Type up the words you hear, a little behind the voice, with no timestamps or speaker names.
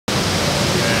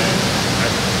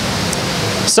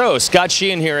So, Scott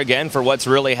Sheehan here again for what's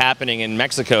really happening in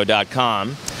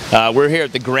Mexico.com. We're here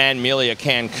at the Grand Melia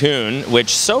CANCUN,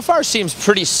 which so far seems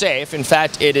pretty safe. In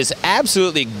fact, it is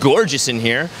absolutely gorgeous in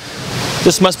here.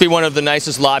 This must be one of the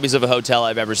nicest lobbies of a hotel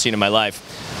I've ever seen in my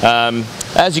life.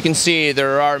 As you can see,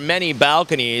 there are many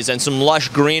balconies and some lush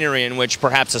greenery in which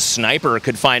perhaps a sniper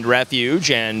could find refuge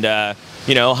and,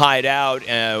 you know, hide out,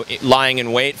 lying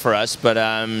in wait for us. But,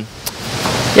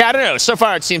 yeah, I don't know. So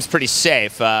far, it seems pretty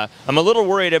safe. I'm a little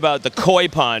worried about the koi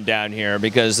pond down here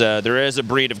because there is a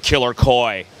breed of killer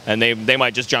koi, and they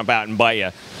might just jump out and bite you.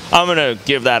 I'm going to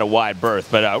give that a wide berth,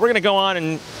 but we're going to go on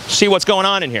and see what's going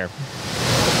on in here.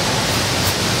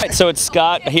 So it's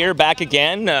Scott here back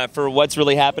again for what's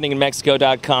really happening in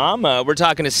Mexico.com. We're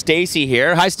talking to Stacy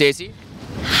here. Hi, Stacy.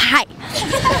 Hi.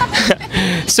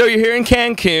 So you're here in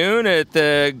Cancun at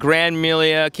the Grand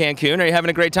Melia Cancun. Are you having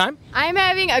a great time? I'm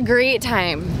having a great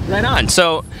time. Right on.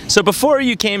 So before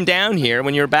you came down here,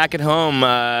 when you were back at home,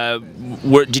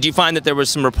 did you find that there was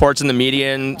some reports in the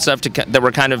media and stuff that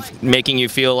were kind of making you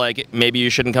feel like maybe you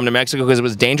shouldn't come to Mexico because it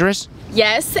was dangerous?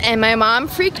 Yes, and my mom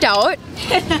freaked out.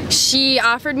 She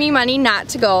offered me money not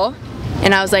to go,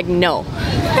 and I was like, no.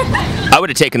 I would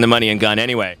have taken the money and gone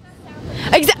anyway.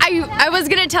 I was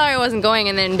going to tell her I wasn't going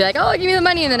and then be like, oh, give me the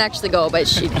money and then actually go, but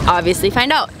she'd obviously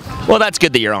find out. Well, that's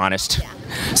good that you're honest.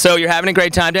 Yeah. So you're having a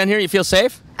great time down here? You feel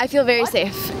safe? I feel very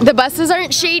safe. The buses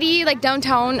aren't shady like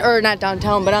downtown, or not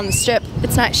downtown, but on the strip.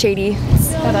 It's not shady.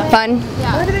 It's fun.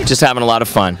 Just having a lot of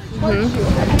fun.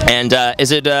 Mm-hmm. And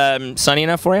is it sunny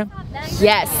enough for you?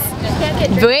 Yes.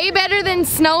 Way better than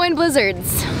snow and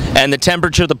blizzards. And the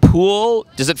temperature of the pool,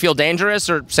 does it feel dangerous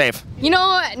or safe? You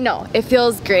know, no, it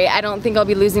feels great. I don't think I'll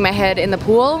be losing my head in the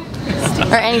pool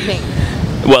or anything.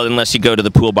 Well, unless you go to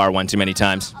the pool bar one too many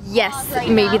times. Yes,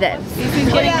 maybe then.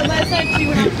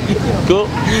 Cool.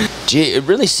 Gee, it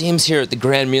really seems here at the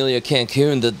Grand Melia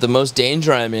Cancun that the most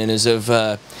danger I'm in is of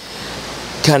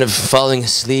kind of falling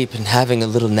asleep and having a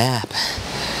little nap.